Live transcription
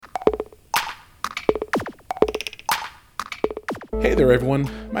Hey there, everyone.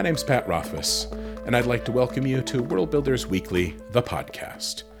 My name's Pat Rothfuss, and I'd like to welcome you to World Builders Weekly, the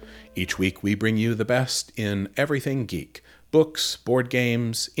podcast. Each week, we bring you the best in everything geek: books, board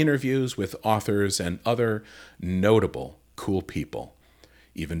games, interviews with authors, and other notable, cool people.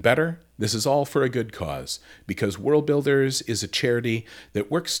 Even better, this is all for a good cause, because World Builders is a charity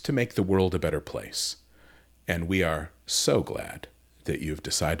that works to make the world a better place. And we are so glad that you've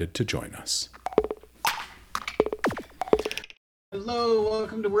decided to join us. Hello,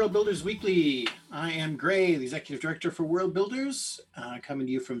 welcome to World Builders Weekly. I am Gray, the Executive Director for World Builders, coming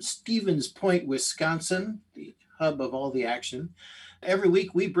to you from Stevens Point, Wisconsin, the hub of all the action. Every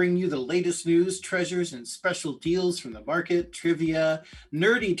week we bring you the latest news, treasures, and special deals from the market, trivia,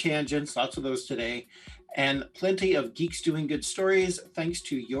 nerdy tangents, lots of those today, and plenty of geeks doing good stories thanks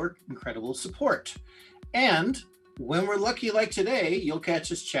to your incredible support. And when we're lucky like today, you'll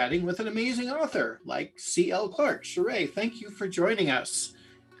catch us chatting with an amazing author like C.L. Clark. Cherae, thank you for joining us.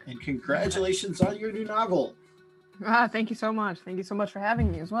 And congratulations on your new novel. Thank you so much. Thank you so much for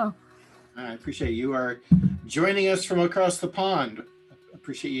having me as well. I appreciate you are joining us from across the pond.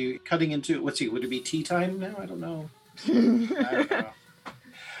 Appreciate you cutting into, would it be tea time now? I don't know. Just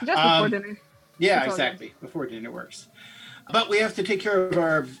before dinner. Yeah, exactly. Before dinner works. But we have to take care of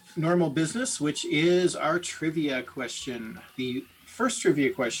our normal business, which is our trivia question. The first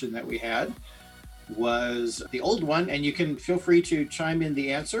trivia question that we had was the old one, and you can feel free to chime in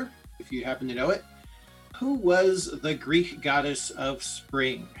the answer if you happen to know it. Who was the Greek goddess of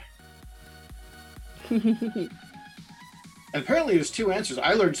spring? And apparently there's two answers.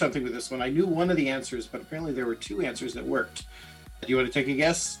 I learned something with this one. I knew one of the answers, but apparently there were two answers that worked. Do you want to take a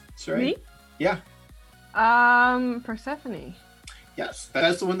guess, Cherae? Me? Yeah. Persephone. Yes,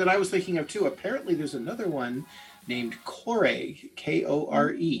 that's the one that I was thinking of too. Apparently there's another one named Cherae,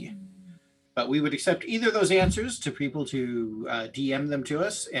 K-O-R-E. But we would accept either of those answers to people to DM them to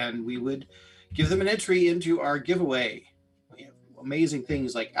us, and we would give them an entry into our giveaway. We have amazing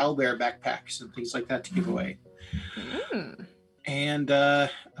things like owlbear backpacks and things like that to give away. And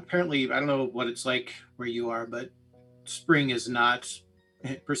apparently, I don't know what it's like where you are, but spring is not.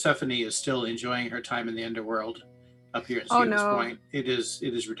 Persephone is still enjoying her time in the underworld up here at Stevens Point. It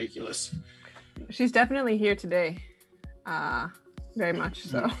is ridiculous. She's definitely here today. Very much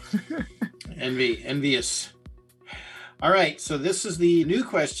so. Envious. All right, so this is the new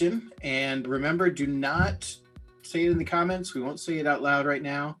question. And remember, do not say it in the comments. We won't say it out loud right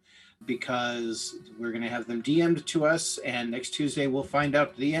now because we're going to have them DM'd to us. And next Tuesday, we'll find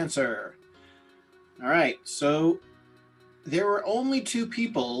out the answer. All right, so there were only two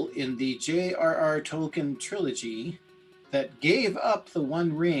people in the J.R.R. Tolkien trilogy that gave up the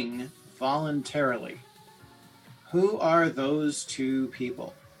One Ring voluntarily. Who are those two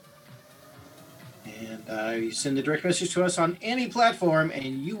people? And you send a direct message to us on any platform,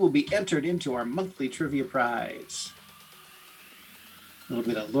 and you will be entered into our monthly trivia prize. A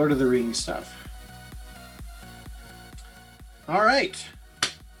little bit of Lord of the Rings stuff. All right.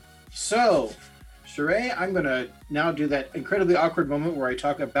 So, Cherae, I'm going to now do that incredibly awkward moment where I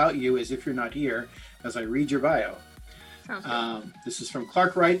talk about you as if you're not here as I read your bio. This is from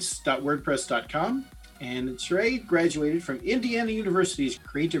clarkwrites.wordpress.com. And Cherae graduated from Indiana University's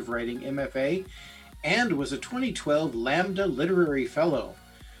Creative Writing MFA and was a 2012 Lambda Literary Fellow.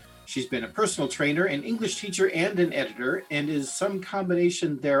 She's been a personal trainer, an English teacher, and an editor, and is some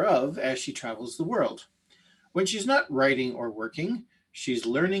combination thereof as she travels the world. When she's not writing or working, she's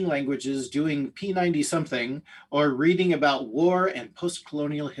learning languages, doing P90 something, or reading about war and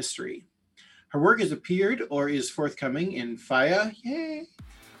post-colonial history. Her work has appeared or is forthcoming in Faya, yay!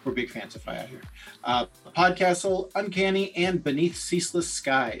 We're big fans of Faya here. Podcastle, Uncanny, and Beneath Ceaseless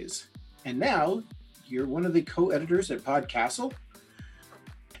Skies. And now, you're one of the co-editors at Podcastle.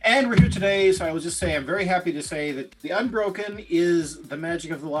 And we're here today, so I will just say I'm very happy to say that The Unbroken is the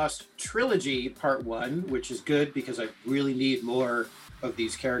Magic of the Lost Trilogy, Part 1, which is good because I really need more of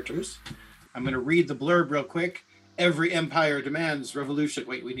these characters. I'm going to read the blurb real quick. Every empire demands revolution.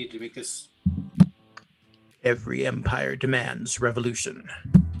 Wait, we need to make this. Every empire demands revolution.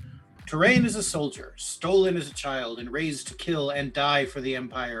 Cherae is a soldier, stolen as a child and raised to kill and die for the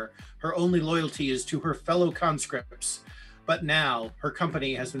empire. Her only loyalty is to her fellow conscripts. But now, her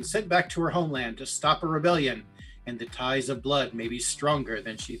company has been sent back to her homeland to stop a rebellion, and the ties of blood may be stronger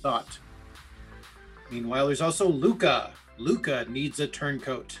than she thought. Meanwhile, there's also Luca. Luca needs a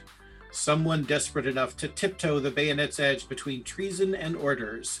turncoat. Someone desperate enough to tiptoe the bayonet's edge between treason and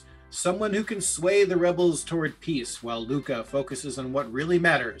orders. Someone who can sway the rebels toward peace while Luca focuses on what really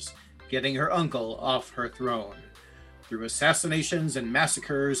matters, getting her uncle off her throne. Through assassinations and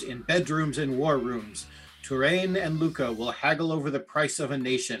massacres in bedrooms and war rooms, Touraine and Luca will haggle over the price of a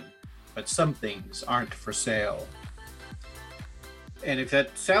nation, but some things aren't for sale. And if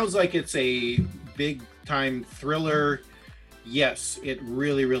that sounds like it's a big time thriller, yes, it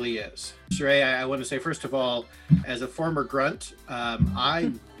really, really is. Cherae, I want to say, first of all, as a former grunt,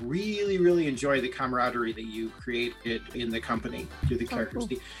 I really, really enjoy the camaraderie that you created in the company through the characters.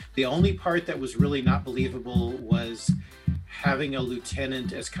 Cool. The only part that was really not believable was having a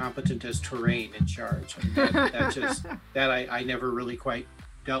lieutenant as competent as Touraine in charge. I never really quite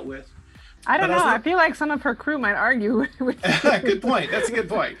dealt with. I don't know. I feel like some of her crew might argue with Good point. That's a good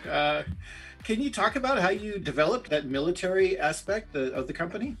point. Can you talk about how you developed that military aspect of the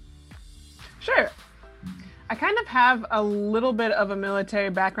company? Sure. I kind of have a little bit of a military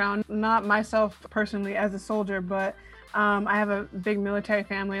background, not myself personally as a soldier, but I have a big military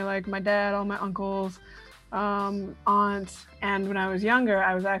family, like my dad, all my uncles, aunts, and when I was younger,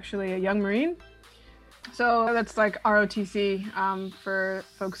 I was actually a young Marine. So that's like ROTC for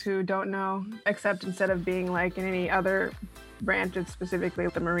folks who don't know, except instead of being like in any other branch, it's specifically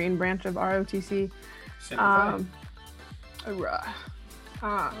the Marine branch of ROTC.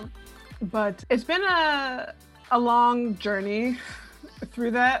 But it's been a long journey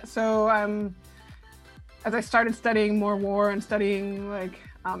through that. So as I started studying more war and studying like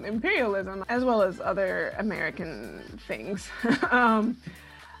imperialism as well as other American things,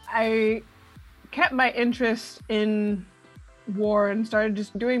 I kept my interest in war and started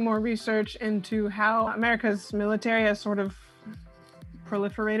just doing more research into how America's military has sort of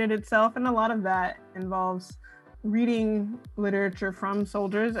proliferated itself, and a lot of that involves reading literature from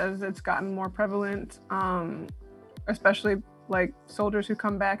soldiers as it's gotten more prevalent, especially like soldiers who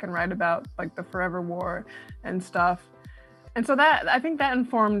come back and write about like the Forever War and stuff. And so that, I think that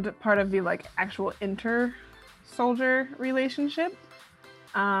informed part of the like actual inter-soldier relationship.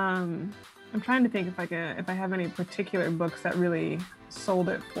 I'm trying to think if I have any particular books that really sold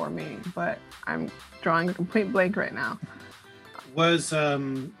it for me, but I'm drawing a complete blank right now. Was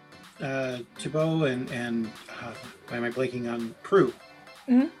Thibault and why am I blanking on Prue?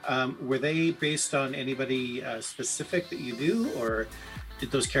 Mm-hmm. Were they based on anybody specific that you knew, or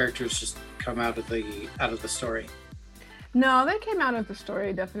did those characters just come out of the story? No, they came out of the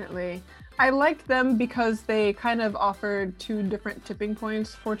story, definitely. I liked them because they kind of offered two different tipping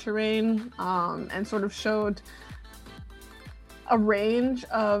points for Touraine, and sort of showed a range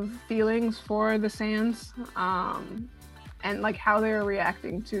of feelings for the Sands, and like how they were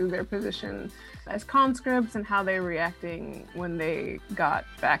reacting to their position as conscripts and how they were reacting when they got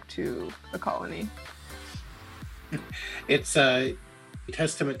back to the colony. It's a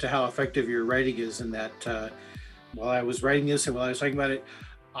testament to how effective your writing is in that while I was writing this and while I was talking about it,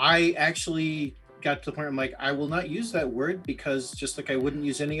 I actually got to the point where I'm like, I will not use that word because just like I wouldn't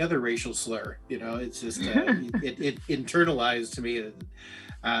use any other racial slur, you know, it's just, it internalized to me.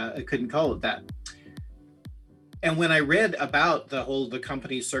 I couldn't call it that. And when I read about the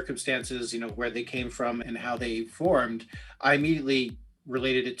company's circumstances, you know, where they came from and how they formed, I immediately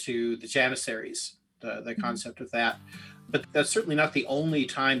related it to the Janissaries, the concept of that. But that's certainly not the only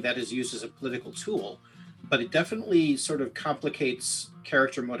time that is used as a political tool, but it definitely sort of complicates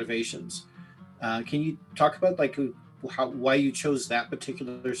character motivations. Can you talk about like why you chose that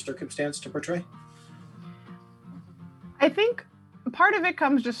particular circumstance to portray? I think part of it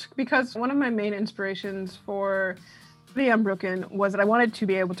comes just because one of my main inspirations for the Unbroken was that I wanted to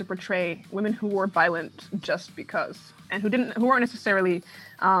be able to portray women who were violent just because, and who weren't necessarily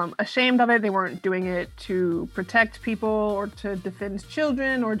ashamed of it. They weren't doing it to protect people or to defend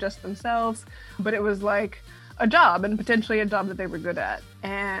children or just themselves, but it was like a job, and potentially a job that they were good at.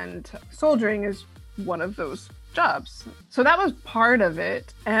 And soldiering is one of those jobs. So that was part of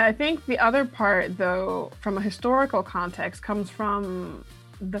it. And I think the other part, though, from a historical context, comes from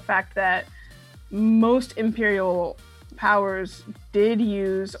the fact that most imperial powers did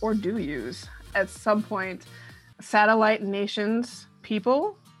use or do use at some point satellite nations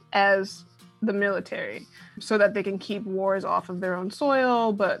people as the military, so that they can keep wars off of their own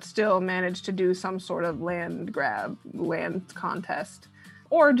soil, but still manage to do some sort of land grab, land contest,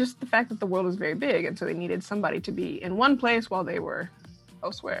 or just the fact that the world is very big, and so they needed somebody to be in one place while they were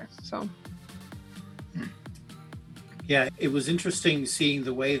elsewhere. So, yeah, it was interesting seeing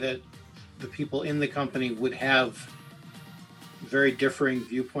the way that the people in the company would have very differing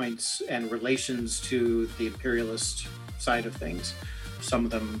viewpoints and relations to the imperialist side of things. Some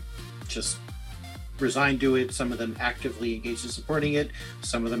of them just resigned to it, some of them actively engaged in supporting it,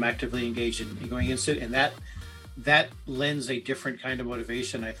 some of them actively engaged in going against it, and that lends a different kind of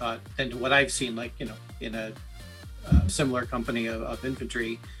motivation, I thought, than to what I've seen, like, you know, in a similar company of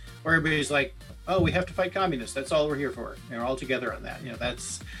infantry, or everybody's like, oh, we have to fight communists. That's all we're here for. They're all together on that.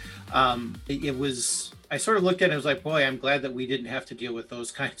 That's, it was, I sort of looked at it and was like, boy, I'm glad that we didn't have to deal with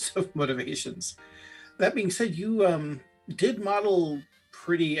those kinds of motivations. That being said, you did model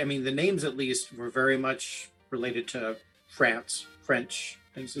the names at least were very much related to French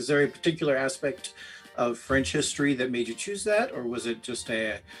things. Is there a particular aspect of French history that made you choose that, or was it just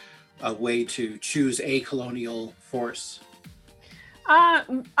a way to choose a colonial force?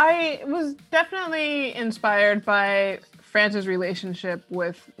 I was definitely inspired by France's relationship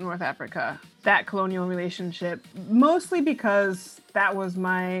with North Africa, that colonial relationship, mostly because that was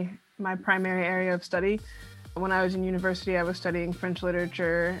my primary area of study. When I was in university, I was studying French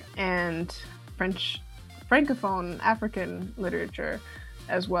literature and Francophone African literature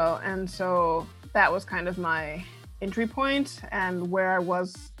as well. And so that was kind of my entry point and where I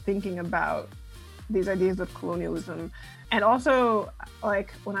was thinking about these ideas of colonialism. And also,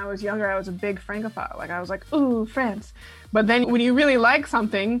 like, when I was younger, I was a big Francophile. Like, I was like, ooh, France. But then when you really like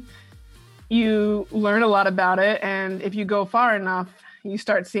something, you learn a lot about it. And if you go far enough, you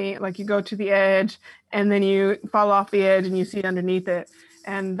start seeing, like, you go to the edge and then you fall off the edge and you see underneath it.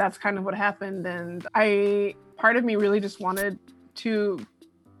 And that's kind of what happened. And part of me really just wanted to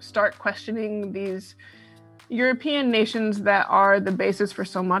start questioning these European nations that are the basis for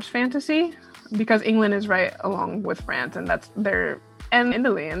so much fantasy, because England is right along with France, and and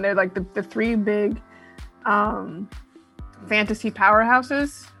Italy, and they're like the three big fantasy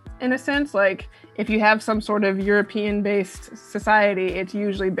powerhouses in a sense. Like, if you have some sort of European-based society, it's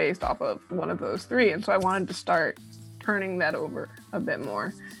usually based off of one of those three. And so I wanted to start turning that over a bit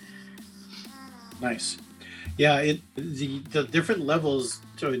more. Nice. Yeah, the different levels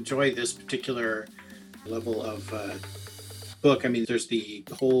to enjoy this particular level of book. I mean, there's the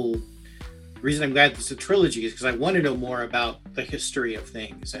whole reason I'm glad it's a trilogy is because I want to know more about the history of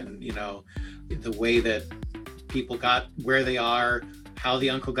things and, the way that people got where they are, how the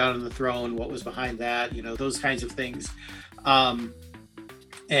uncle got on the throne, what was behind that, those kinds of things.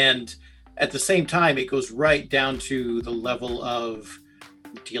 And at the same time, it goes right down to the level of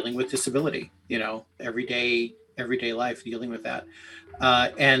dealing with disability, everyday life, dealing with that.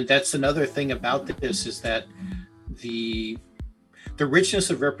 And that's another thing about this is that the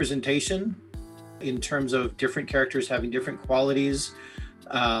richness of representation in terms of different characters having different qualities,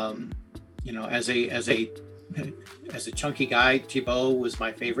 as a chunky guy, Thibaut was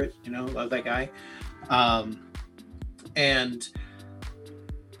my favorite, love that guy. And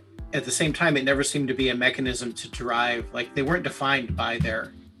at the same time, it never seemed to be a mechanism to drive, like they weren't defined by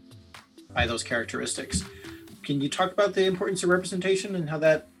those characteristics. Can you talk about the importance of representation and how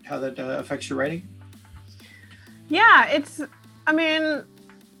that affects your writing? Yeah,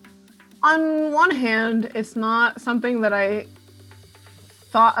 on one hand, it's not something that I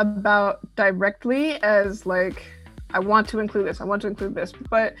thought about directly as like, I want to include this,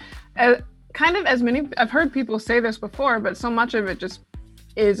 but I've heard people say this before, but so much of it just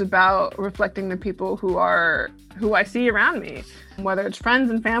is about reflecting the people who I see around me, whether it's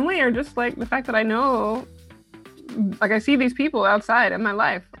friends and family or just like the fact that I know, like I see these people outside in my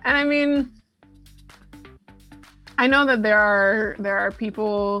life. And I know that there are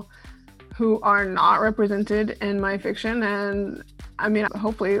people who are not represented in my fiction, and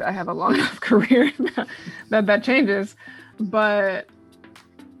hopefully I have a long enough career that changes. But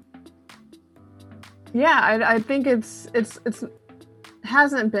yeah, I think it's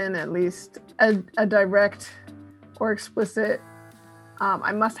hasn't been at least a direct or explicit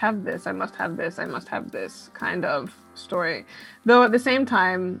I must have this kind of story. Though at the same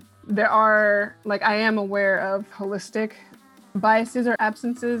time, I am aware of holistic biases or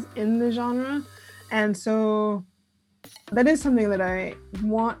absences in the genre. And so that is something that I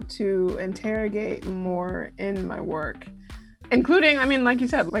want to interrogate more in my work, including, like you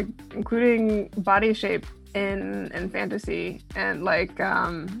said, like including body shape in fantasy. And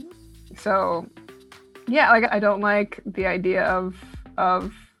so yeah, like I don't like the idea of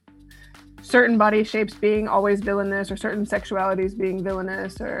certain body shapes being always villainous or certain sexualities being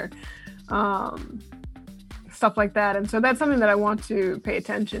villainous or stuff like that. And so that's something that I want to pay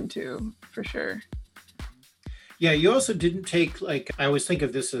attention to for sure. Yeah, you also didn't take, I always think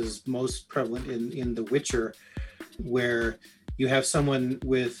of this as most prevalent in The Witcher, where you have someone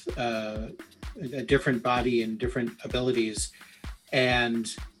with a different body and different abilities, and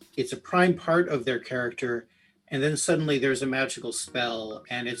it's a prime part of their character, and then suddenly there's a magical spell,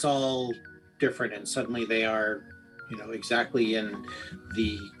 and it's all different, and suddenly they are, exactly in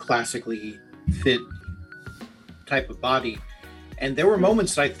the classically fit type of body. And there were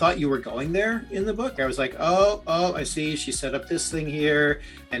moments that I thought you were going there in the book. I was like, oh, I see. She set up this thing here.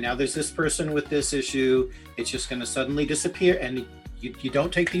 And now there's this person with this issue. It's just going to suddenly disappear. And you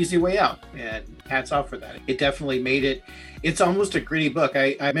don't take the easy way out. And hats off for that. It definitely made it. It's almost a gritty book.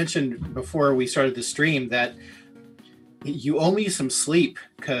 I mentioned before we started the stream that you owe me some sleep,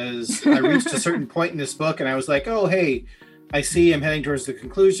 because I reached a certain point in this book and I was like, oh, hey, I see I'm heading towards the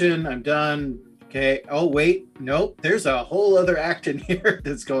conclusion. I'm done. Okay. Oh, wait. Nope. There's a whole other act in here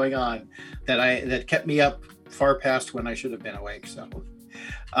that's going on that kept me up far past when I should have been awake. So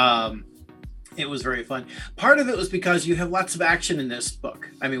it was very fun. Part of it was because you have lots of action in this book.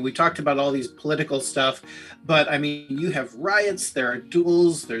 I mean, we talked about all these political stuff, but I mean, you have riots, there are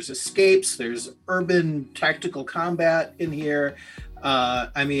duels, there's escapes, there's urban tactical combat in here.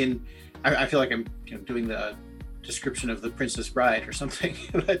 I mean, I feel like I'm doing the description of The Princess Bride or something.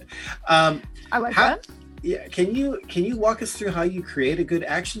 But I like that. Yeah, can you walk us through how you create a good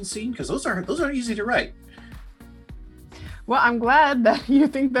action scene? Because those aren't easy to write. Well, I'm glad that you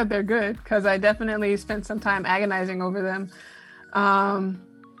think that they're good, because I definitely spent some time agonizing over them. How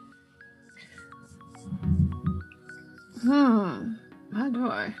do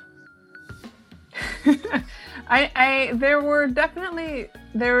I?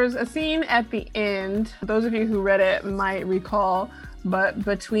 There was a scene at the end, those of you who read it might recall, but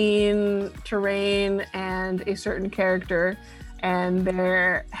between Cherae and a certain character, and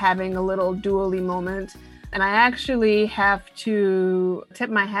they're having a little duel-y moment. And I actually have to tip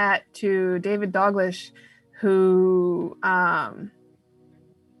my hat to David Douglas, who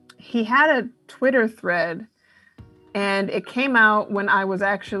he had a Twitter thread, and it came out when I was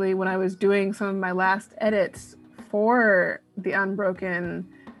doing some of my last edits for the Unbroken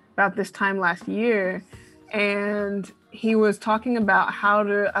about this time last year. And he was talking about how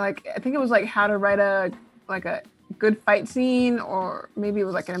to, I think it was like how to write a good fight scene, or maybe it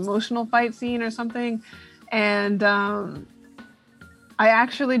was like an emotional fight scene or something. And I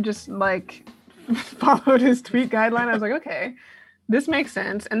actually just followed his tweet guideline. I was like, okay, this makes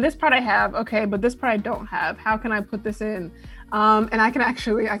sense. And this part I have, okay, but this part I don't have. How can I put this in? And I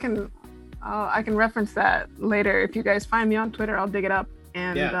can reference that later. If you guys find me on Twitter, I'll dig it up.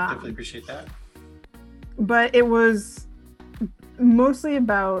 And yeah, definitely appreciate that. But it was mostly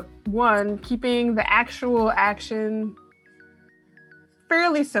about, one, keeping the actual action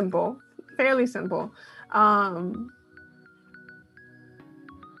fairly simple.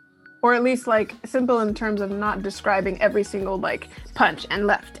 Or at least simple in terms of not describing every single punch and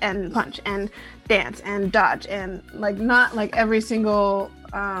left and punch and dance and dodge, and not every single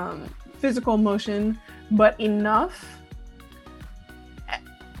physical motion, but enough,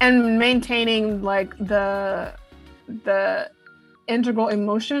 and maintaining the integral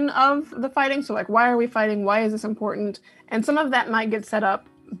emotion of the fighting. So why are we fighting? Why is this important? And some of that might get set up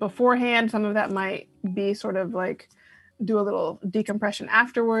beforehand. Some of that might be sort of do a little decompression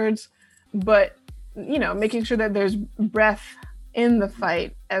afterwards, but making sure that there's breath in the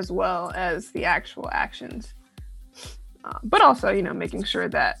fight as well as the actual actions, but also making sure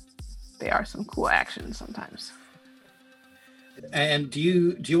that they are some cool actions sometimes. And do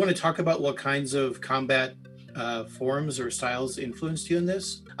you want to talk about what kinds of combat forms or styles influenced you in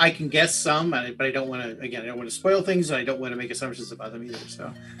this? I can guess some, but I don't want to spoil things, and I don't want to make assumptions about them either.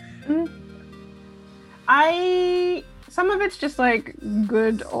 So, some of it's just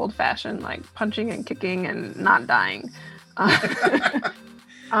good old-fashioned punching and kicking and not dying. And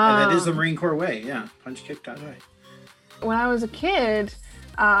that is the Marine Corps way. Yeah, punch, kick, die. When I was a kid,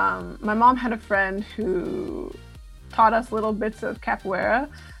 my mom had a friend who taught us little bits of capoeira,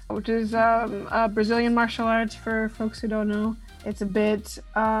 which is Brazilian martial arts for folks who don't know. It's a bit,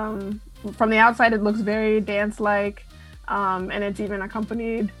 from the outside, it looks very dance-like, and it's even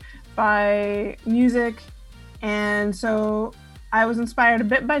accompanied by music. And so I was inspired a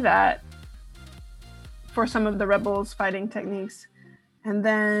bit by that for some of the rebels' fighting techniques. And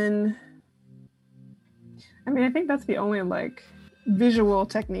then, I think that's the only visual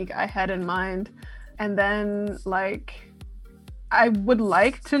technique I had in mind. And then I would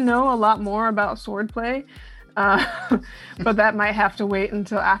like to know a lot more about swordplay, but that might have to wait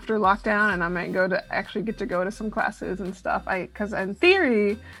until after lockdown, and I might get to go to some classes and stuff. Because in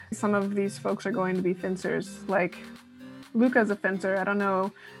theory, some of these folks are going to be fencers. Luca's a fencer. I don't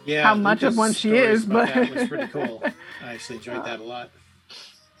know how much of one she is, but that was pretty cool. I actually enjoyed that a lot.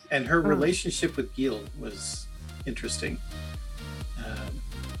 And her relationship with Gil was interesting.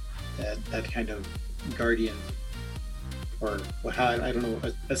 That kind of guardian, or I don't know,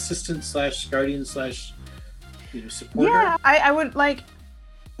 assistant / guardian / supporter. Yeah, I would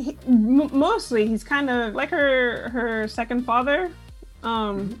Mostly he's kind of like her second father,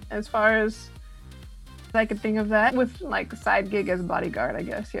 as far as I could think of that, with like a side gig as a bodyguard, I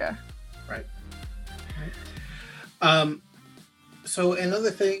guess. Yeah. Right. So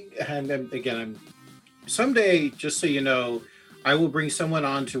another thing, and again, someday, just so you know, I will bring someone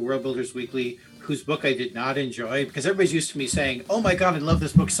on to World Builders Weekly whose book I did not enjoy, because everybody's used to me saying, "Oh my God, I love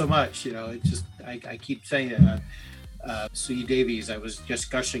this book so much." You know, it just I keep saying it. Sue Davies, I was just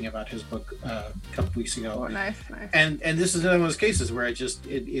gushing about his book a couple weeks ago. Oh, nice. And this is another one of those cases where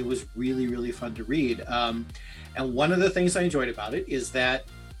it was really, really fun to read. And one of the things I enjoyed about it is that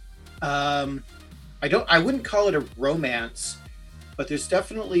I wouldn't call it a romance, but there's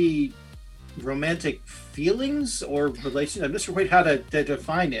definitely romantic feelings or relations. I'm not sure quite how to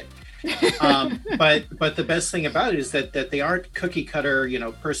define it. But the best thing about it is that they aren't cookie cutter, you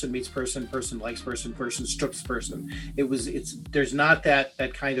know, person meets person likes person strips person. There's not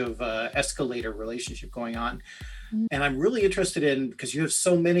that kind of escalator relationship going on. And I'm really interested in, because you have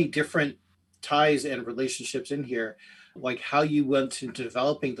so many different ties and relationships in here, like how you went into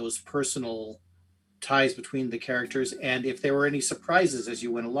developing those personal ties between the characters, and if there were any surprises as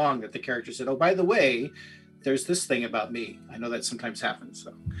you went along that the character said, "Oh, by the way, there's this thing about me." I know that sometimes happens.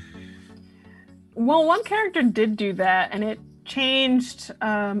 So. Well, one character did do that, and it changed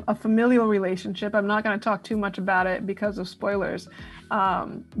a familial relationship. I'm not going to talk too much about it because of spoilers.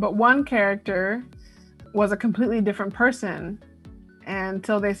 But one character was a completely different person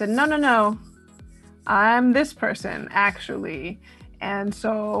until they said, no, I'm this person, actually. And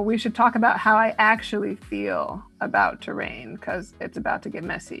so we should talk about how I actually feel about Cherae, because it's about to get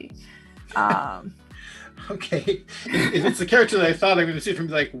messy. Okay, if it's the character that I thought I'm going to see from,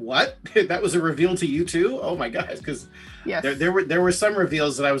 like, what? That was a reveal to you too? Oh my gosh, because yes. there were some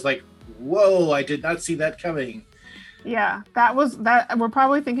reveals that I was like, whoa, I did not see that coming. Yeah, that we're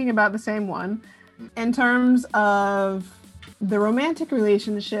probably thinking about the same one. In terms of the romantic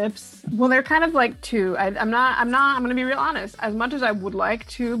relationships, well, they're kind of like two. I'm going to be real honest. As much as I would like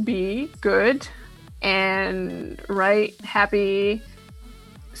to be good and write happy,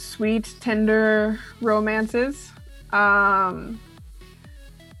 sweet, tender romances, I'm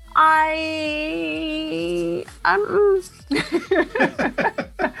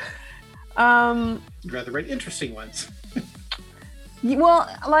You'd rather write interesting ones. Well,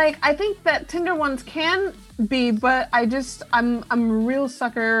 like, I think that tender ones can be, but I'm a real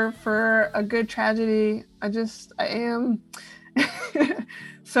sucker for a good tragedy. I am.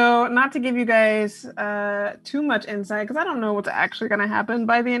 So, not to give you guys too much insight, because I don't know what's actually going to happen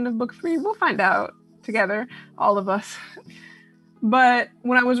by the end of book 3. We'll find out together, all of us. But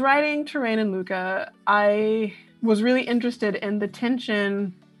when I was writing Cherae and Luca, I was really interested in the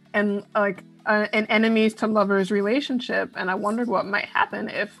tension and like an enemies to lovers relationship, and I wondered what might happen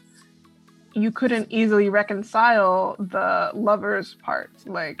if you couldn't easily reconcile the lovers part.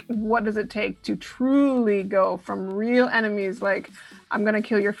 Like, what does it take to truly go from real enemies, like, I'm gonna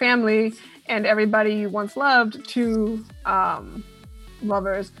kill your family and everybody you once loved, to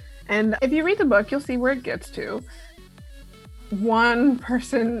lovers? And if you read the book, you'll see where it gets to. One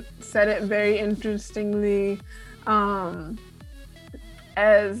person said it very interestingly,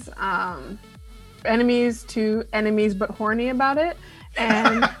 as enemies to enemies but horny about it.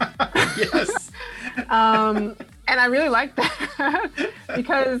 And yes. And I really like that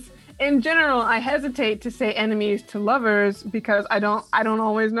because in general I hesitate to say enemies to lovers because I don't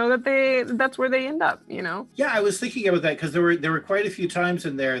always know that that's where they end up, you know. Yeah, I was thinking about that because there were quite a few times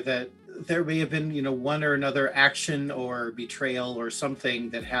in there that there may have been, you know, one or another action or betrayal or something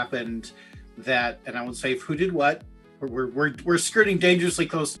that happened that, and I won't say who did what. We're skirting dangerously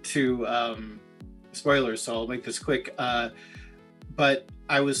close to spoilers, so I'll make this quick. But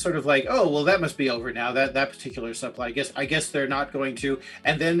I was sort of like, oh, well, that must be over now. That particular subplot. I guess they're not going to.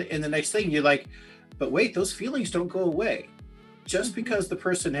 And then in the next thing, you're like, but wait, those feelings don't go away. Just because the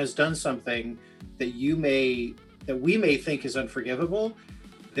person has done something that we may think is unforgivable,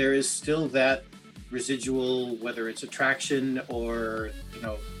 there is still that residual, whether it's attraction or, you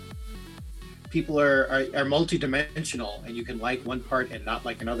know, people are multidimensional, and you can like one part and not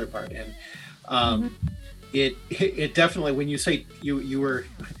like another part. And it definitely, when you say you were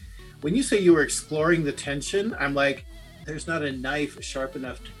exploring the tension, I'm like, there's not a knife sharp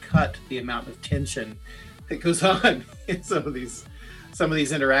enough to cut the amount of tension that goes on in some of these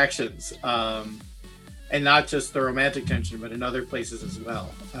interactions, and not just the romantic tension, but in other places as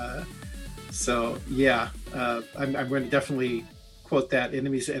well. So yeah, I'm going to definitely quote that,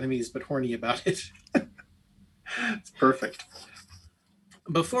 enemies to enemies but horny about it. It's perfect.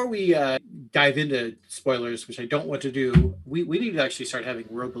 Before we dive into spoilers, which I don't want to do, we need to actually start having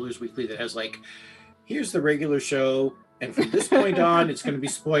World Builders Weekly that has like, here's the regular show, and from this point on, it's going to be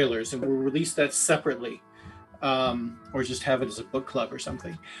spoilers, and we'll release that separately, or just have it as a book club or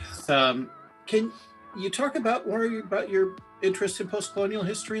something. Can you talk about more about your interest in post-colonial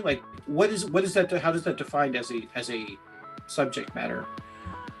history? Like, what is that? How does that defined as a subject matter?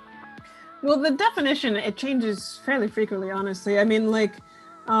 Well, the definition, it changes fairly frequently, honestly. I mean, like,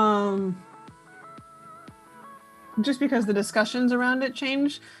 just because the discussions around it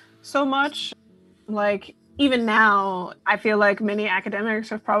change so much, like, even now, I feel like many academics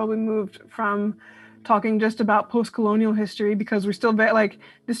have probably moved from talking just about post-colonial history, because we're still very, like,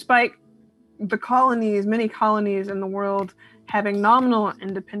 despite the colonies, many colonies in the world having nominal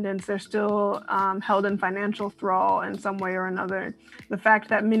independence, they're still held in financial thrall in some way or another. The fact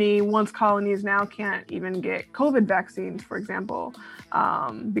that many once colonies now can't even get COVID vaccines, for example,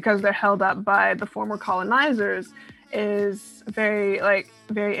 because they're held up by the former colonizers, is very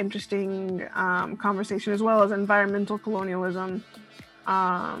interesting conversation, as well as environmental colonialism.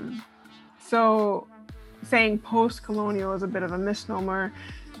 So saying post-colonial is a bit of a misnomer.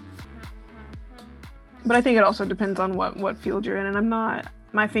 But I think it also depends on what field you're in, and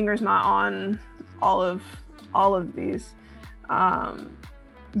my finger's not on all of these.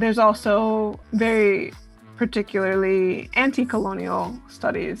 There's also very particularly anti-colonial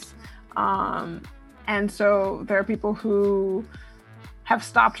studies, and so there are people who have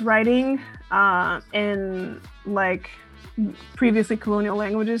stopped writing in like previously colonial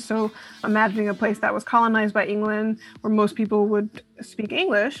languages. So imagining a place that was colonized by England, where most people would speak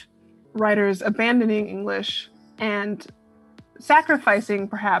English, writers abandoning English and sacrificing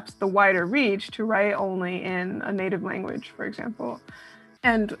perhaps the wider reach to write only in a native language, for example,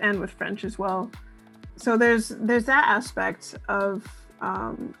 and with French as well. So there's that aspect of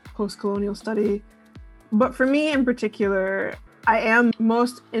post-colonial study. But for me in particular, I am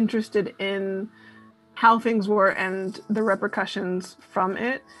most interested in how things were and the repercussions from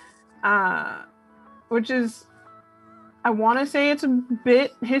it, which is, I want to say it's a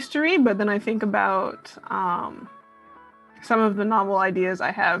bit history, but then I think about some of the novel ideas I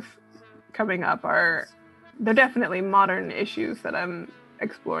have coming up they're definitely modern issues that I'm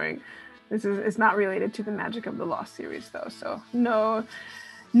exploring. It's not related to the Magic of the Lost series though, so no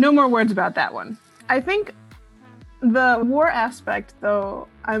more words about that one. I think the war aspect though,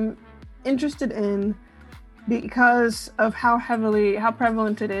 I'm interested in because of how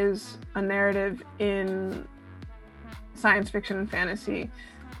prevalent it is a narrative in science fiction and fantasy.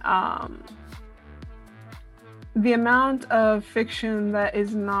 The amount of fiction that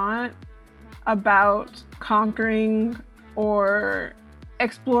is not about conquering or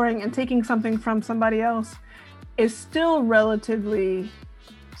exploring and taking something from somebody else is still relatively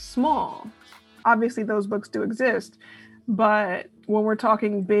small. Obviously, those books do exist, but when we're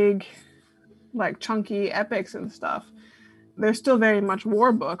talking big, like chunky epics and stuff, they're still very much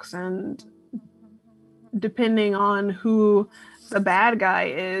war books, and depending on who the bad guy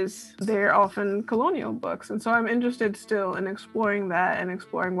is, they're often colonial books. And so I'm interested still in exploring that and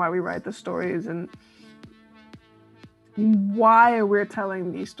exploring why we write the stories and why we're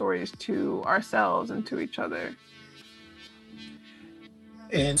telling these stories to ourselves and to each other.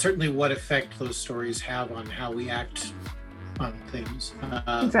 And certainly what effect those stories have on how we act on things.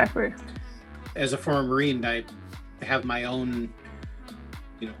 Exactly. As a former Marine, I have my own,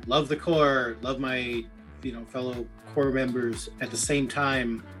 love the Corps, love my, fellow Corps members. At the same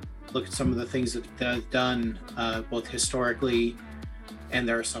time, look at some of the things that I've done, both historically, and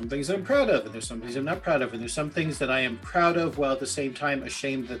there are some things I'm proud of, and there's some things I'm not proud of, and there's some things that I am proud of while at the same time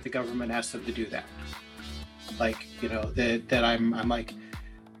ashamed that the government asked them to do that. Like, that I'm like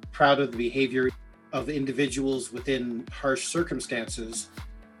proud of the behavior of individuals within harsh circumstances,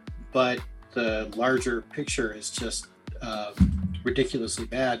 but the larger picture is just ridiculously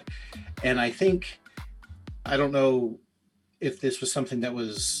bad. And I don't know if this was something that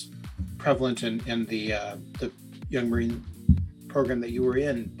was prevalent in the Young Marine program that you were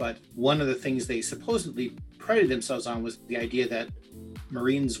in, but one of the things they supposedly prided themselves on was the idea that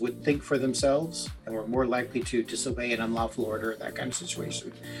Marines would think for themselves and were more likely to disobey an unlawful order, that kind of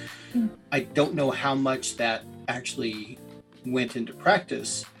situation. I don't know how much that actually went into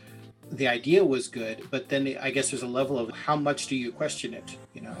practice. The idea was good, but then I guess there's a level of how much do you question it?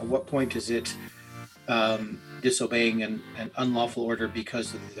 At what point is it disobeying an unlawful order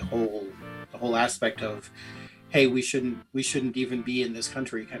because of the whole aspect of, hey, we shouldn't even be in this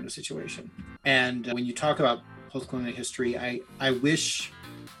country kind of situation. And when you talk about post-colonial history, I wish,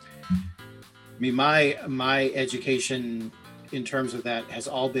 my education in terms of that has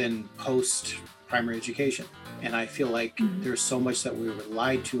all been post primary education. And I feel like there's so much that we were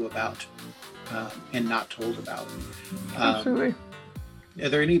lied to about and not told about. Absolutely. Are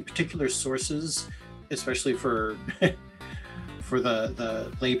there any particular sources, especially for for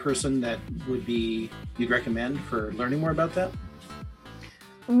the layperson, that you'd recommend for learning more about that?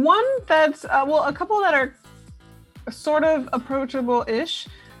 One that's a couple that are sort of approachable-ish,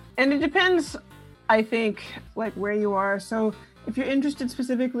 and it depends, I think, like where you are. So if you're interested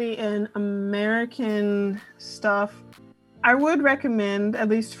specifically in American stuff, I would recommend, at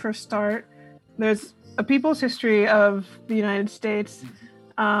least for start, there's A People's History of the United States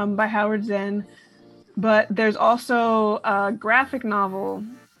by Howard Zinn. But there's also a graphic novel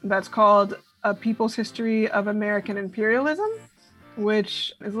that's called A People's History of American Imperialism,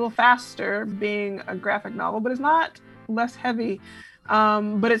 which is a little faster being a graphic novel, but it's not less heavy.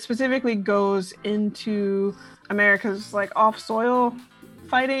 But it specifically goes into America's like off-soil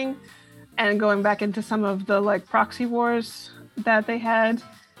fighting and going back into some of the like proxy wars that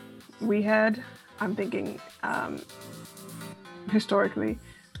we had, I'm thinking historically.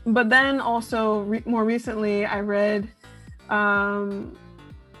 But then also more recently, I read,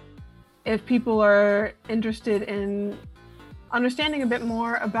 if people are interested in understanding a bit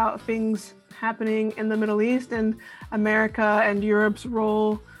more about things happening in the Middle East and America and Europe's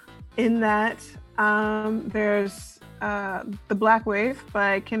role in that, there's The Black Wave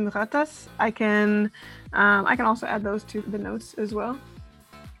by Kim Ratas. I can also add those to the notes as well.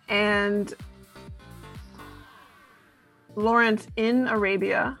 And Lawrence in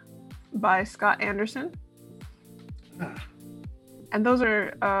Arabia by Scott Anderson. And those are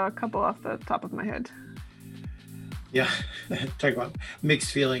a couple off the top of my head. Yeah, talk about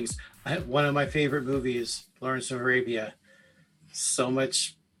mixed feelings. One of my favorite movies, Lawrence of Arabia. So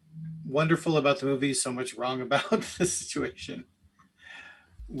much wonderful about the movie, so much wrong about the situation.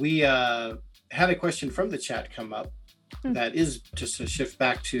 We had a question from the chat come up that is just a shift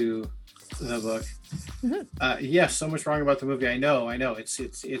back to the book. Yes, so much wrong about the movie. I know.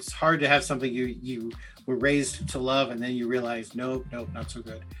 It's hard to have something you were raised to love and then you realize, nope, not so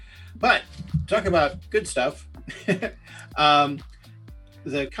good. But talk about good stuff.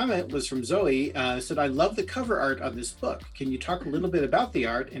 The comment was from Zoe, said, I love the cover art on this book. Can you talk a little bit about the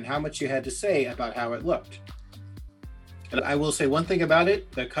art and how much you had to say about how it looked? And I will say one thing about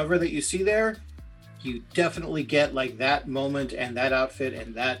it, the cover that you see there, you definitely get like that moment and that outfit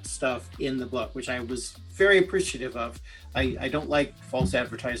and that stuff in the book, which I was very appreciative of. I don't like false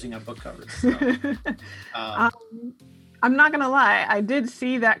advertising on book covers. So, I'm not gonna lie, I did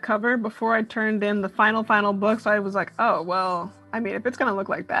see that cover before I turned in the final book, so I was like, oh, well, I mean, if it's gonna look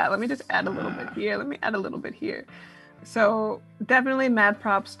like that, let me just add a little bit here, let me add a little bit here. So definitely mad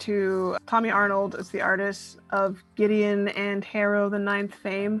props to Tommy Arnold as the artist of Gideon and Harrow the Ninth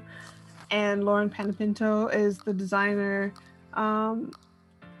fame, and Lauren Panepinto is the designer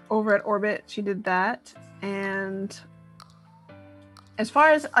over at Orbit. She did that. And as far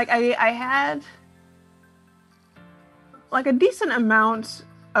as like I had like a decent amount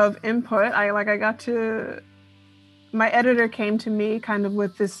of input. My editor came to me kind of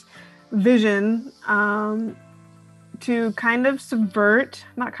with this vision to kind of subvert,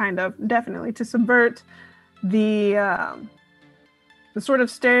 definitely to subvert the sort of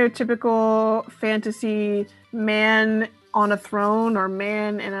stereotypical fantasy man on a throne or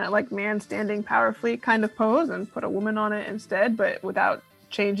man in a like man standing powerfully kind of pose and put a woman on it instead, but without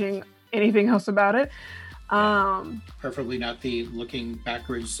changing anything else about it. Preferably not the looking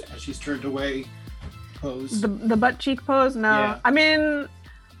backwards as she's turned away pose. The butt cheek pose? No. Yeah. I mean,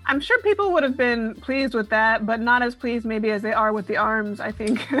 I'm sure people would have been pleased with that, but not as pleased maybe as they are with the arms, I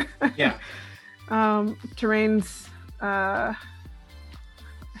think. Yeah. Cherae's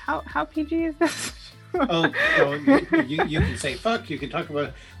how PG is this? You can say fuck. You can talk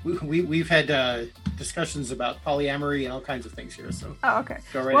about. We've had discussions about polyamory and all kinds of things here. So. Oh, okay.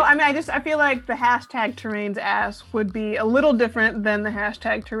 Well, I mean, I feel like the hashtag Cherae's ass would be a little different than the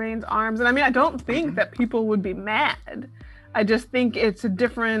hashtag Cherae's arms, and I mean, I don't think that people would be mad. I just think it's a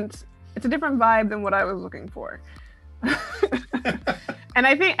different vibe than what I was looking for. And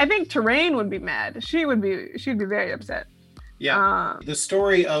I think Cherae would be mad. She'd be very upset. Yeah, the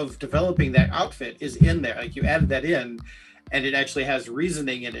story of developing that outfit is in there. Like you added that in, and it actually has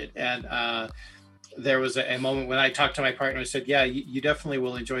reasoning in it. And there was a moment when I talked to my partner and said, yeah, you definitely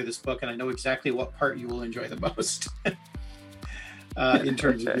will enjoy this book. And I know exactly what part you will enjoy the most in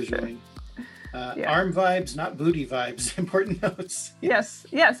terms of visualing. Arm vibes, not booty vibes. Important notes. Yes,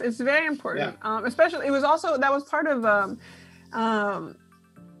 it's very important. Yeah. Especially, it was also, that was part of, I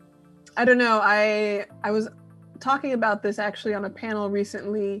don't know, I was talking about this actually on a panel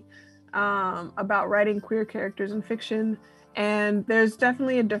recently about writing queer characters in fiction, and there's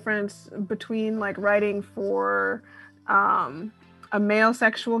definitely a difference between like writing for a male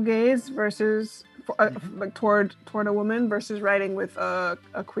sexual gaze versus like toward a woman versus writing with a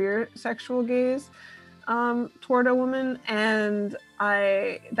queer sexual gaze toward a woman. And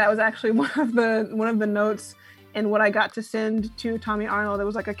that was actually one of the notes in what I got to send to Tommy Arnold. It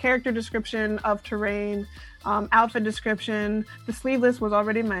was like a character description of Terrain, outfit description. The sleeveless was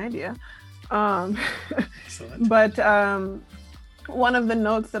already my idea. But one of the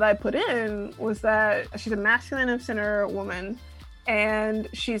notes that I put in was that she's a masculine and center woman, and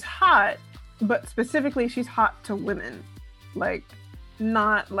she's hot, but specifically she's hot to women, like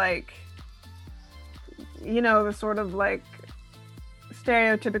not like, you know, the sort of like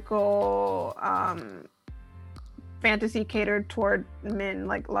stereotypical fantasy catered toward men,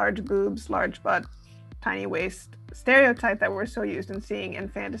 like large boobs, large butt, tiny waist stereotype that we're so used in seeing in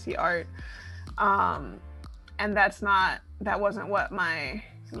fantasy art. And that wasn't what my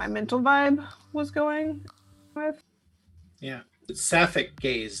mental vibe was going with. Yeah, it's sapphic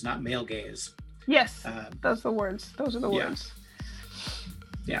gaze, not male gaze. Yes, those are the words.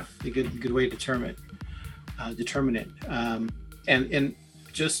 Yeah, a good way to determine it. And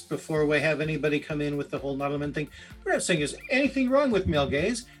just before we have anybody come in with the whole not a man thing, we're not saying there's anything wrong with male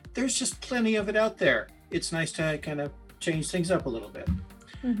gaze. There's just plenty of it out there. It's nice to kind of change things up a little bit.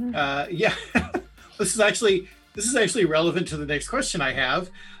 Mm-hmm. Yeah, this is actually relevant to the next question I have.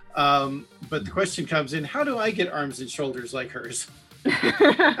 But the question comes in: how do I get arms and shoulders like hers?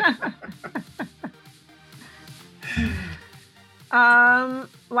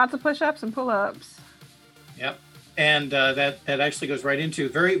 Lots of push-ups and pull-ups. Yep. And that actually goes right into a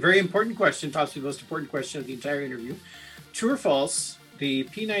very, very important question, possibly the most important question of the entire interview. True or false, the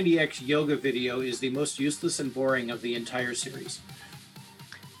P90X yoga video is the most useless and boring of the entire series?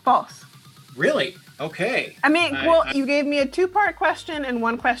 False. Really? Okay. I mean, you gave me a 2-part question and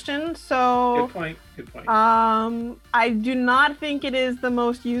 1 question, so... Good point. I do not think it is the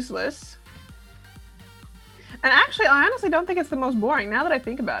most useless. And actually, I honestly don't think it's the most boring, now that I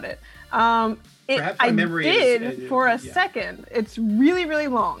think about it. Perhaps my memory is for a second. It's really, really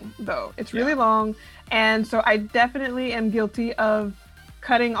long, though. It's really long. And so I definitely am guilty of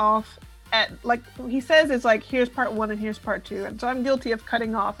cutting off at, like he says, it's like, here's part 1 and here's part 2. And so I'm guilty of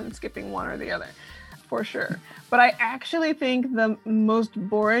cutting off and skipping one or the other, for sure. But I actually think the most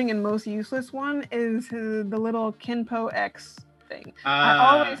boring and most useless one is the little Kinpo X thing. I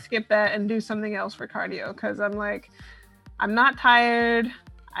always skip that and do something else for cardio because I'm like, I'm not tired.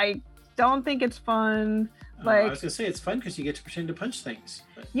 I don't think it's fun. I was gonna say it's fun because you get to pretend to punch things.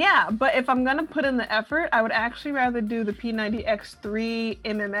 Yeah, but if I'm gonna put in the effort, I would actually rather do the P90X3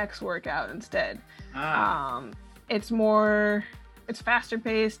 MMX workout instead. It's faster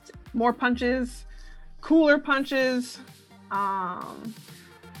paced, more punches, cooler punches.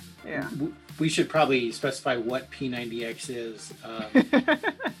 Yeah. We should probably specify what P90X is.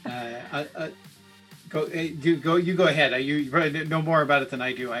 You go ahead. You probably know more about it than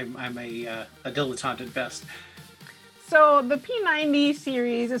I do. I'm a dilettante at best. So the P90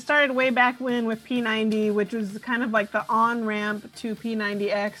 series, it started way back when with P90, which was kind of like the on-ramp to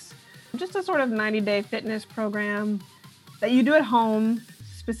P90X. Just a sort of 90-day fitness program that you do at home,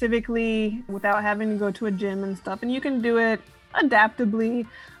 specifically without having to go to a gym and stuff. And you can do it adaptably,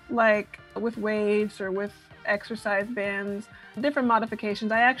 like with weights or with exercise bands, different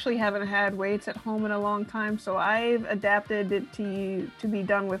modifications. I actually haven't had weights at home in a long time, so I've adapted it to be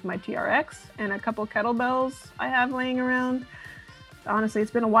done with my TRX and a couple kettlebells I have laying around. Honestly, it's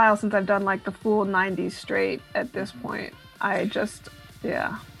been a while since I've done like the full 90 straight at this point.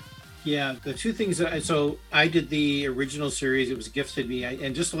 Yeah, the two things, so I did the original series, it was gifted me,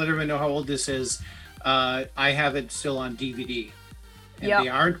 and just to let everyone know how old this is, I have it still on DVD. And they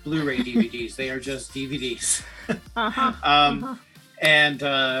aren't Blu-ray DVDs, they are just DVDs. And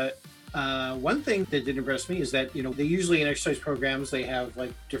one thing that did impress me is that, they usually in exercise programs, they have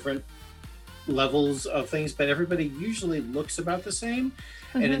like different levels of things, but everybody usually looks about the same.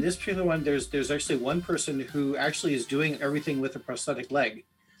 And in this particular one, there's actually one person who actually is doing everything with a prosthetic leg.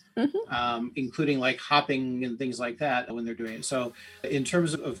 Including like hopping and things like that when they're doing it. So in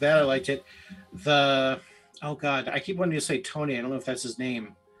terms of that, I liked it. Oh God, I keep wanting to say Tony. I don't know if that's his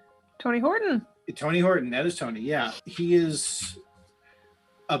name. Tony Horton. Tony Horton. That is Tony. Yeah, he is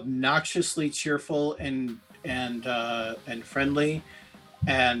obnoxiously cheerful and friendly,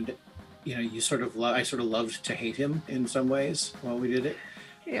 and I sort of loved to hate him in some ways while we did it.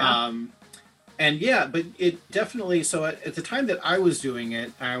 Yeah. And yeah, but it definitely, so at the time that I was doing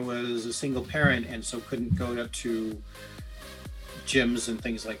it, I was a single parent and so couldn't go up to gyms and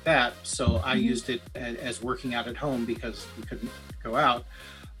things like that. So I used it as working out at home because we couldn't go out.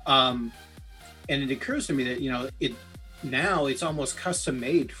 And it occurs to me that, now it's almost custom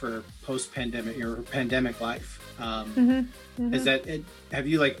made for post-pandemic or pandemic life. Is that it? Have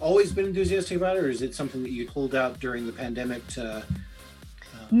you always been enthusiastic about it, or is it something that you pulled out during the pandemic to?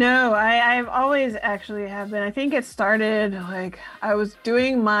 No, I've always actually have been. I think it started I was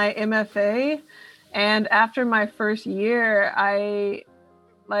doing my MFA, and after my first year, I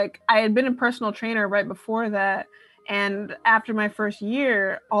had been a personal trainer right before that, and after my first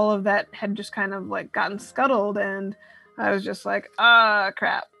year, all of that had just kind of gotten scuttled, and I was just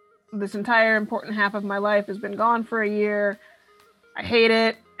crap. This entire important half of my life has been gone for a year. I hate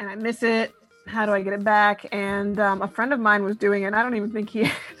it and I miss it. How do I get it back? And a friend of mine was doing it. And I don't even think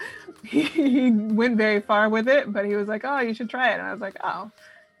he went very far with it, but he was like, oh, you should try it. And I was like, oh,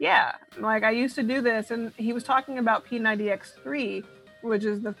 yeah. I used to do this. And he was talking about P90X3, which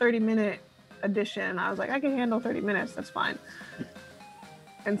is the 30-minute edition. I was like, I can handle 30 minutes. That's fine.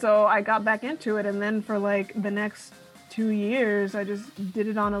 And so I got back into it. And then for the next 2 years, I just did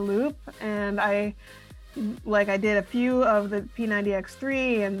it on a loop. And I did a few of the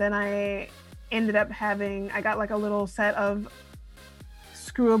P90X3, and then I ended up I got a little set of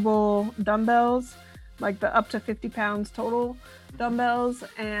screwable dumbbells, the up to 50 pounds total dumbbells,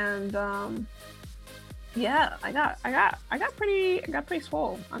 and yeah, I got pretty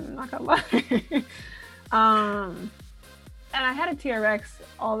swole. I'm not gonna lie. And I had a TRX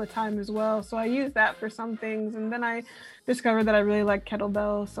all the time as well, so I used that for some things. And then I discovered that I really like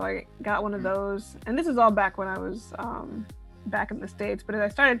kettlebells, so I got one of those. And this is all back when I was back in the States. But as I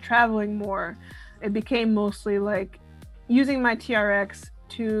started traveling more, it became mostly using my TRX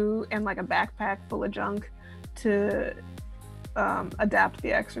and a backpack full of junk to adapt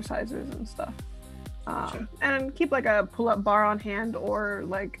the exercises and stuff. Sure. And keep a pull-up bar on hand, or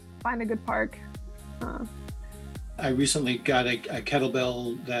find a good park. I recently got a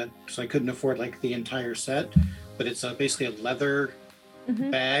kettlebell so I couldn't afford the entire set, but it's basically a leather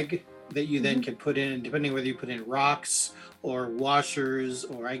bag that you then can put in, depending whether you put in rocks or washers,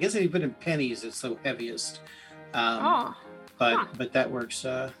 or I guess if you put in pennies, it's the heaviest. But that works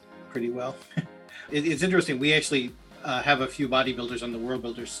pretty well. It's interesting. We actually have a few bodybuilders on the World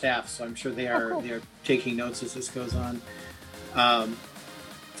Builders staff, so I'm sure they are taking notes as this goes on.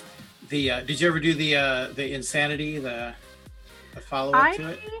 Did you ever do the Insanity, the follow-up to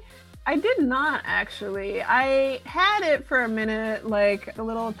it? I did not actually. I had it for a minute, a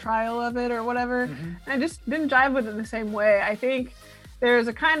little trial of it or whatever, and I just didn't jive with it the same way. I think there's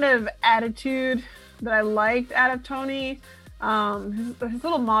a kind of attitude that I liked out of Tony. His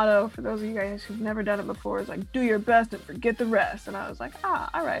little motto, for those of you guys who've never done it before, is do your best and forget the rest. And I was like, all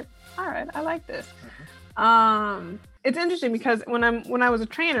right, I like this. It's interesting because when I was a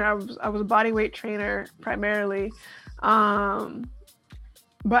trainer, I was a body weight trainer primarily,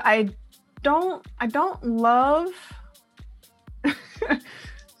 but I don't love.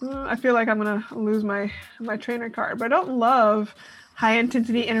 I feel like I'm gonna lose my trainer card, but I don't love high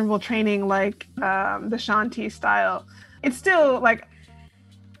intensity interval training the Shanti style. It's still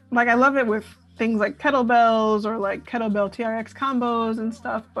I love it with things like kettlebells or kettlebell TRX combos and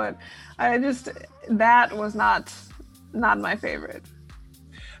stuff, but that was not my favorite.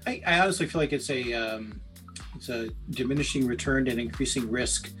 I honestly feel like it's a diminishing return and increasing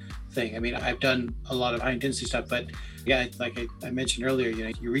risk thing. I mean, I've done a lot of high intensity stuff, but yeah, like I mentioned earlier,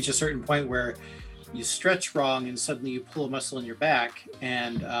 you reach a certain point where you stretch wrong and suddenly you pull a muscle in your back,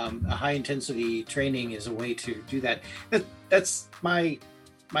 and a high intensity training is a way to do that. That's my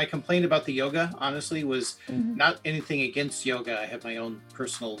complaint about the yoga, honestly, was not anything against yoga. I have my own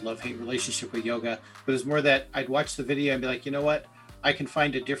personal love-hate relationship with yoga, but it's more that I'd watch the video and be like, you know what? I can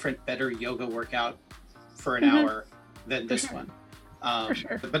find a different, better yoga workout for an hour than this one. For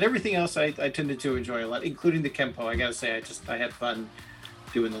sure. But everything else I tended to enjoy a lot, including the Kempo. I gotta say, I had fun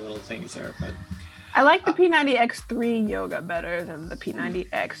doing the little things there. But I like the P90X3 yoga better than the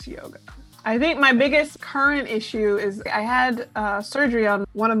P90X yoga. I think my biggest current issue is I had surgery on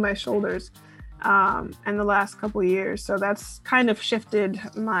one of my shoulders in the last couple of years. So that's kind of shifted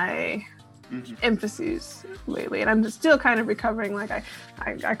my emphases lately. And I'm still kind of recovering.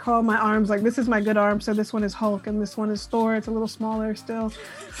 I call my arms this is my good arm. So this one is Hulk and this one is Thor. It's a little smaller still.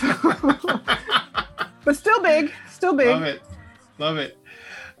 But still big. Love it.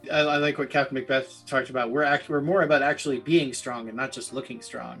 I like what Captain Macbeth talked about. We're more about actually being strong and not just looking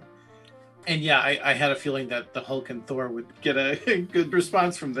strong. And yeah, I had a feeling that the Hulk and Thor would get a good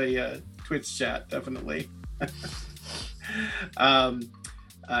response from the Twitch chat, definitely. And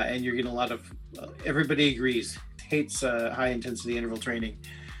you're getting a lot of, everybody agrees, hates high intensity interval training.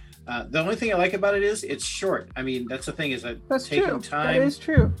 The only thing I like about it is it's short. I mean, that's the thing, is that That's taking true. time. That is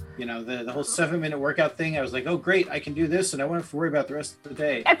true. You know, the whole 7-minute workout thing, I was like, oh, great, I can do this and I won't have to worry about the rest of the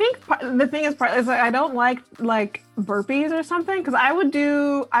day. I think the thing is like I don't like burpees or something, because I would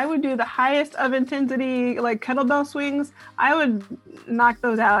do the highest of intensity like kettlebell swings. I would knock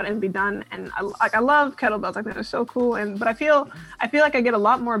those out and be done. And I love kettlebells. I think they're so cool. But I feel like I get a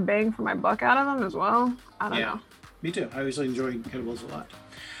lot more bang for my buck out of them as well. I don't know. Me too. I usually enjoy kettlebells a lot.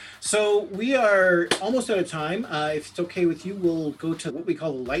 So we are almost out of time. If it's okay with you, we'll go to what we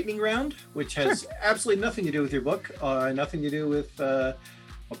call the lightning round, which has absolutely nothing to do with your book, nothing to do with,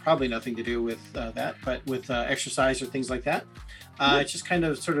 probably nothing to do with that, but with exercise or things like that. It's just kind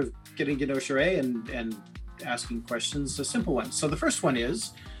of sort of getting to know Cherae and asking questions, a simple one. So the first one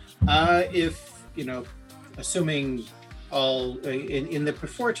is, if, assuming all in the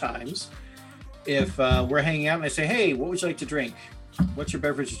before times, if we're hanging out and I say, hey, what would you like to drink? What's your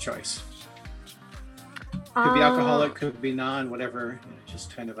beverage of choice? Could be alcoholic, could be non, whatever.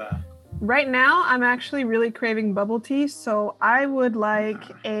 Just kind of a. Right now, I'm actually really craving bubble tea, so I would like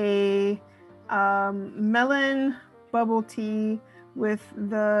a melon bubble tea with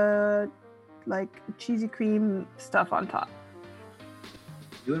the cheesy cream stuff on top.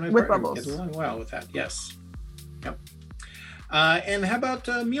 You and my with partner bubbles. get along well with that. Yes. Yep. And how about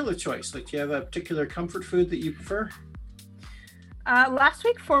meal of choice? Like, do you have a particular comfort food that you prefer? Last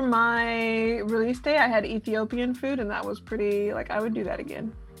week for my release day, I had Ethiopian food, and that was pretty, I would do that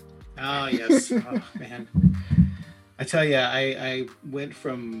again. Oh, yes. Oh, man. I tell you, I went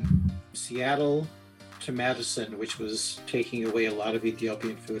from Seattle to Madison, which was taking away a lot of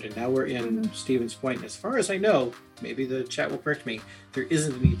Ethiopian food, and now we're in Stevens Point. And as far as I know, maybe the chat will correct me, there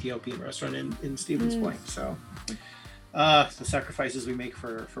isn't an Ethiopian restaurant in Stevens Point. So the sacrifices we make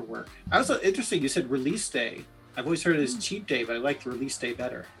for work. Also interesting, you said release day. I've always heard it as cheat day, but I like the release day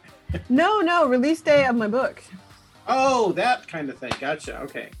better. No, release day of my book. Oh, that kind of thing. Gotcha.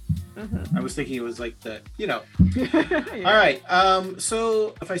 Okay. I was thinking it was like the, Yeah. All right.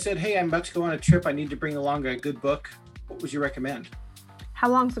 So if I said, hey, I'm about to go on a trip, I need to bring along a good book, what would you recommend? How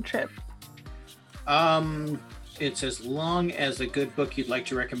long's the trip? It's as long as a good book you'd like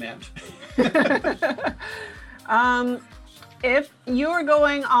to recommend. If you were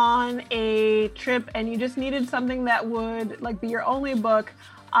going on a trip and you just needed something that would be your only book,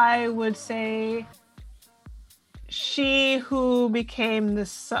 I would say She Who Became the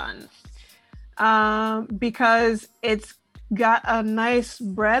Sun, because it's got a nice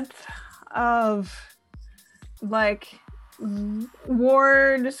breadth of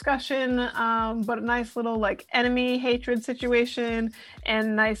war discussion, but a nice little enemy hatred situation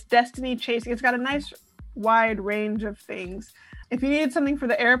and nice destiny chasing. It's got a nice wide range of things. If you needed something for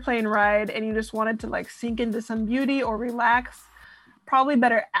the airplane ride and you just wanted to sink into some beauty or relax, probably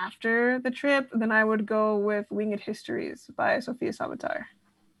better after the trip, then I would go with Winged Histories by Sofia Sabatar.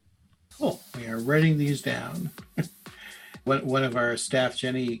 Cool. We are writing these down. One of our staff,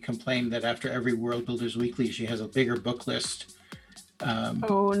 Jenny, complained that after every World Builders Weekly, she has a bigger book list.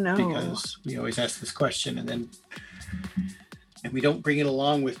 Oh no! Because we always ask this question, and we don't bring it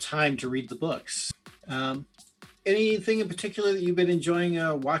along with time to read the books. Anything in particular that you've been enjoying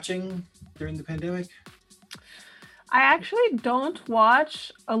watching during the pandemic? I actually don't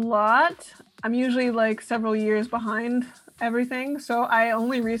watch a lot. I'm usually several years behind everything. So I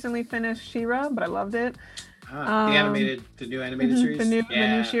only recently finished Cherae, but I loved it. The new animated series? The new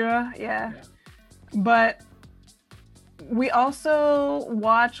Cherae, yeah. But we also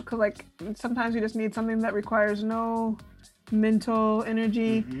watch, because sometimes you just need something that requires no mental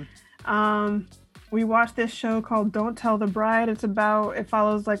energy. We watched this show called Don't Tell the Bride. It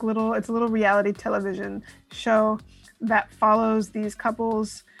follows it's a little reality television show that follows these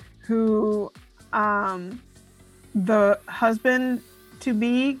couples who the husband to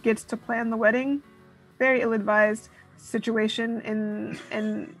be gets to plan the wedding. Very ill-advised situation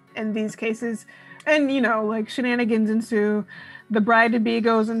in these cases. And shenanigans ensue. The bride to be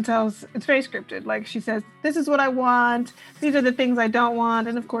goes and tells, it's very scripted. She says, this is what I want. These are the things I don't want.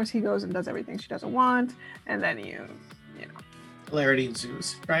 And of course he goes and does everything she doesn't want. And then you know. Hilarity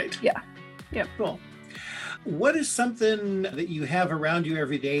ensues, right? Yeah. Yep. Cool. What is something that you have around you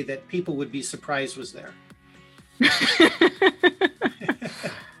every day that people would be surprised was there?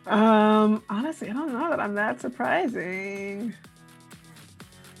 Honestly, I don't know that I'm that surprising.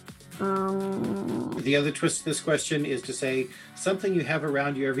 The other twist to this question is to say something you have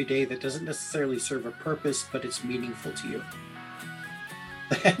around you every day that doesn't necessarily serve a purpose, but it's meaningful to you.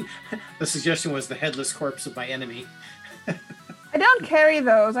 The suggestion was the headless corpse of my enemy. I don't carry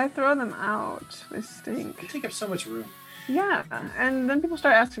those. I throw them out. They stink. They take up so much room. Yeah, and then people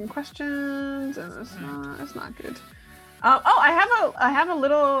start asking questions, and it's not good. I have a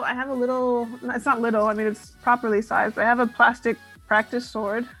little. It's not little. I mean, it's properly sized. But I have a plastic practice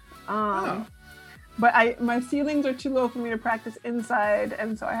sword. But my ceilings are too low for me to practice inside,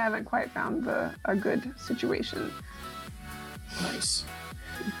 and so I haven't quite found a good situation. Nice.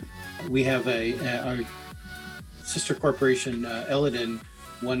 We have our sister corporation, Eladin.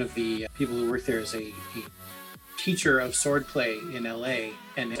 One of the people who work there is a teacher of swordplay in LA,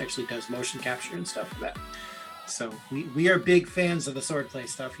 and actually does motion capture and stuff for that. So we are big fans of the swordplay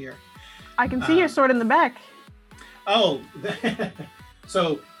stuff here. I can see your sword in the back. Oh,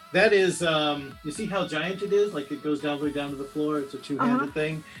 so that is, you see how giant it is? Like it goes all the way down to the floor. It's a two-handed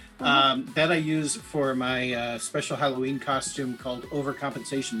thing. That I use for my special Halloween costume called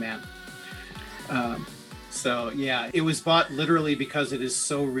Overcompensation Man. So yeah, it was bought literally because it is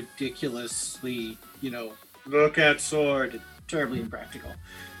so ridiculously, look at sword, terribly impractical.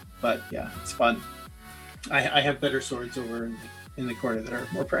 But yeah, it's fun. I have better swords over in the corner that are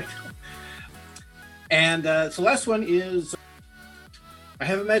more practical. And so last one is, I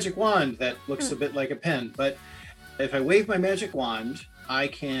have a magic wand that looks a bit like a pen, but if I wave my magic wand, I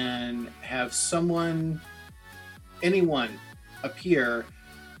can have anyone appear,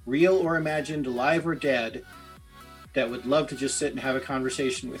 real or imagined, alive or dead, that would love to just sit and have a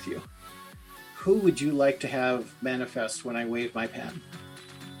conversation with you. Who would you like to have manifest when I wave my pen?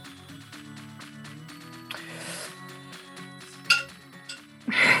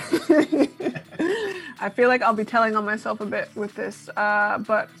 I feel like I'll be telling on myself a bit with this,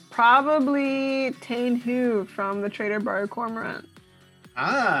 but probably Tane Hu from the Trader Bar Cormorant.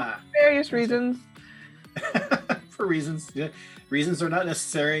 Various reasons. For reasons. Yeah. Reasons are not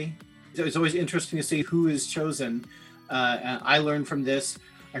necessary. It's always interesting to see who is chosen. And I learned from this,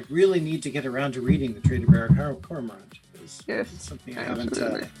 I really need to get around to reading the Trader Bar Cormorant. It's something I haven't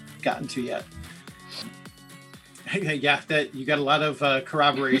gotten to yet. Yeah, that you got a lot of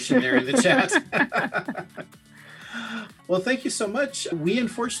corroboration there in the chat. Well, thank you so much. We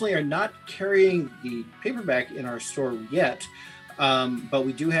unfortunately are not carrying the paperback in our store yet, but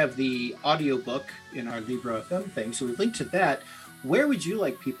we do have the audiobook in our Libro FM thing, so we've linked to that. Where would you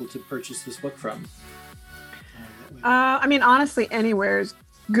like people to purchase this book from? I mean, honestly, anywhere is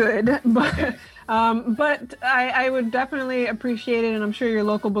good, but but I would definitely appreciate it, and I'm sure your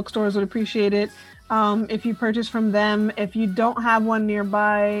local bookstores would appreciate it. If you purchase from them. If you don't have one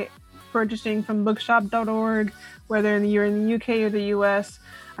nearby, purchasing from bookshop.org, whether you're in the UK or the US.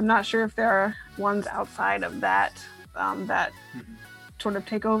 I'm not sure if there are ones outside of that that sort of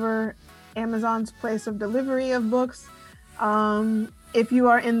take over Amazon's place of delivery of books. If you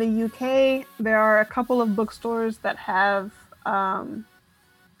are in the UK, there are a couple of bookstores that have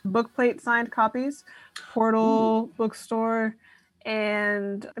bookplate signed copies. Portal Bookstore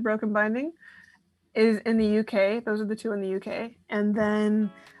and Broken Binding is in the UK. Those are the two in the UK. And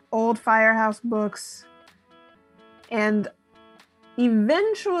then Old Firehouse Books and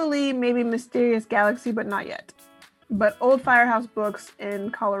eventually maybe Mysterious Galaxy, but not yet. But Old Firehouse Books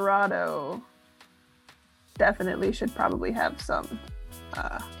in Colorado definitely should probably have some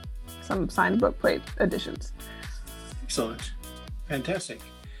signed bookplate editions. Excellent. Fantastic.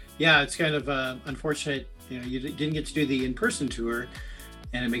 Yeah, it's kind of unfortunate, you didn't get to do the in-person tour,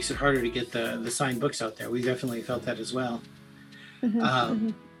 and it makes it harder to get the signed books out there. We definitely felt that as well.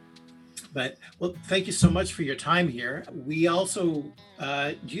 But, well, thank you so much for your time here. We also,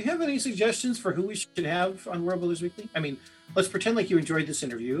 do you have any suggestions for who we should have on World Builders Weekly? I mean, let's pretend like you enjoyed this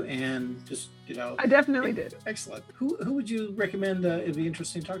interview and just, I definitely did. Excellent. Who would you recommend it'd be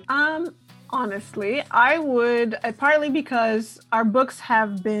interesting to talk to? Honestly, I would, partly because our books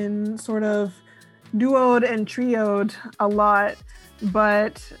have been sort of duoed and trioed a lot,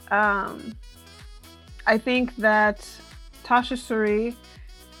 but I think that Tasha Suri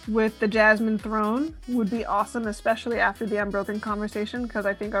with the Jasmine Throne would be awesome, especially after the Unbroken conversation, because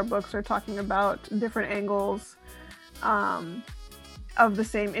I think our books are talking about different angles of the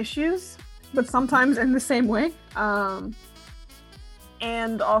same issues, but sometimes in the same way.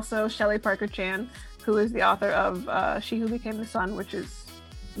 And also Shelley Parker Chan, who is the author of She Who Became the Sun, which is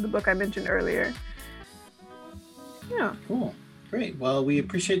the book I mentioned earlier. Yeah. Cool. Great. Well, we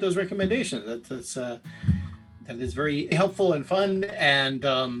appreciate those recommendations. That is very helpful and fun. And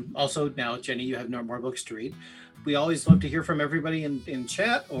also now, Jenny, you have no more books to read. We always love to hear from everybody in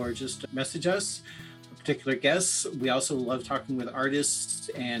chat or just message us, particular guests. We also love talking with artists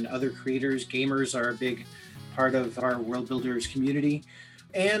and other creators. Gamers are a big part of our World Builders community.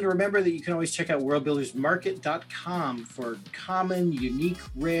 And remember that you can always check out worldbuildersmarket.com for common, unique,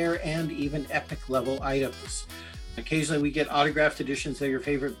 rare, and even epic level items. Occasionally we get autographed editions of your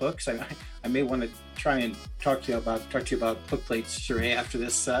favorite books. I may want to try and talk to you about book plates, Cherae, after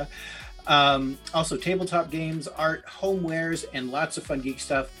this. Also tabletop games, art, homewares, and lots of fun geek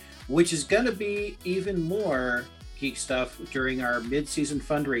stuff, which is going to be even more geek stuff during our mid-season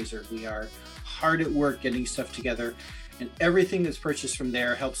fundraiser. We are hard at work getting stuff together, and everything that's purchased from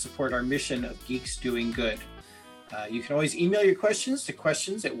there helps support our mission of geeks doing good. You can always email your questions to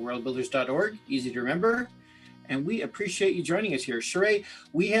questions@worldbuilders.org, easy to remember. And we appreciate you joining us here. Cherae,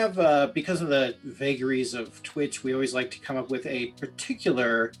 we have, because of the vagaries of Twitch, we always like to come up with a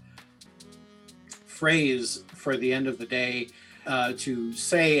particular phrase for the end of the day to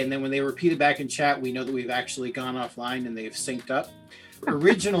say, and then when they repeat it back in chat, we know that we've actually gone offline and they've synced up.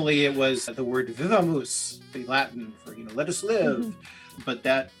 Originally, it was the word vivamus, the Latin for, let us live, but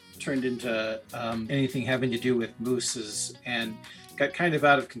that turned into anything having to do with mooses and got kind of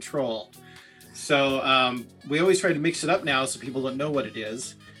out of control. So we always try to mix it up now so people don't know what it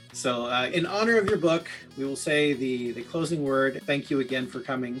is. So in honor of your book, we will say the closing word. Thank you again for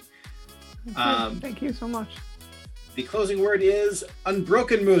coming. Thank you so much. The closing word is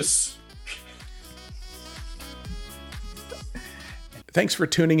Unbroken Moose. Thanks for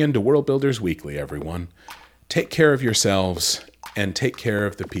tuning in to World Builders Weekly, everyone. Take care of yourselves and take care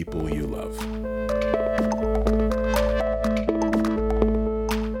of the people you love.